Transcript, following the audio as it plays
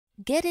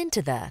Get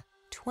into the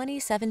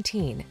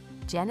 2017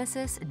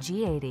 Genesis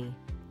G80.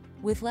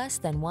 With less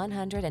than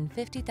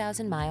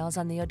 150,000 miles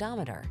on the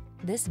odometer,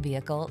 this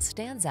vehicle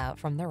stands out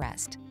from the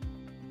rest.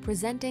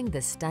 Presenting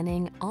the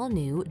stunning,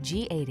 all-new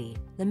G80,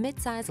 the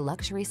midsize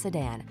luxury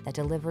sedan that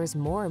delivers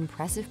more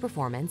impressive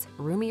performance,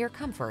 roomier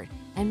comfort,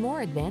 and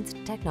more advanced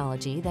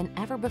technology than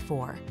ever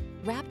before,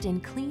 wrapped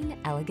in clean,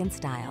 elegant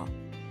style.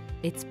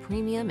 Its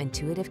premium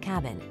intuitive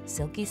cabin,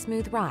 silky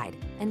smooth ride,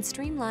 and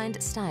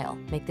streamlined style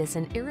make this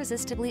an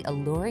irresistibly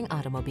alluring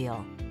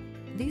automobile.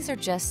 These are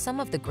just some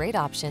of the great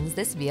options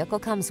this vehicle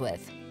comes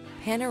with: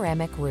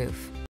 panoramic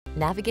roof,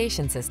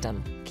 navigation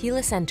system,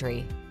 keyless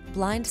entry,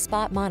 blind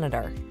spot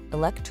monitor,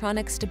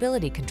 electronic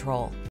stability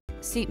control,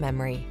 seat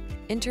memory,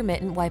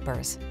 intermittent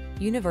wipers,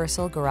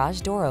 universal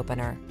garage door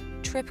opener,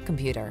 trip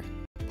computer,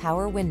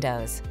 power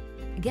windows.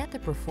 Get the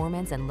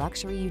performance and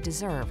luxury you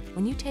deserve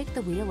when you take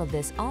the wheel of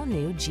this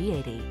all-new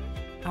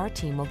G80. Our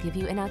team will give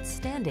you an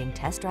outstanding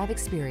test drive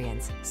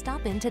experience.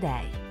 Stop in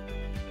today.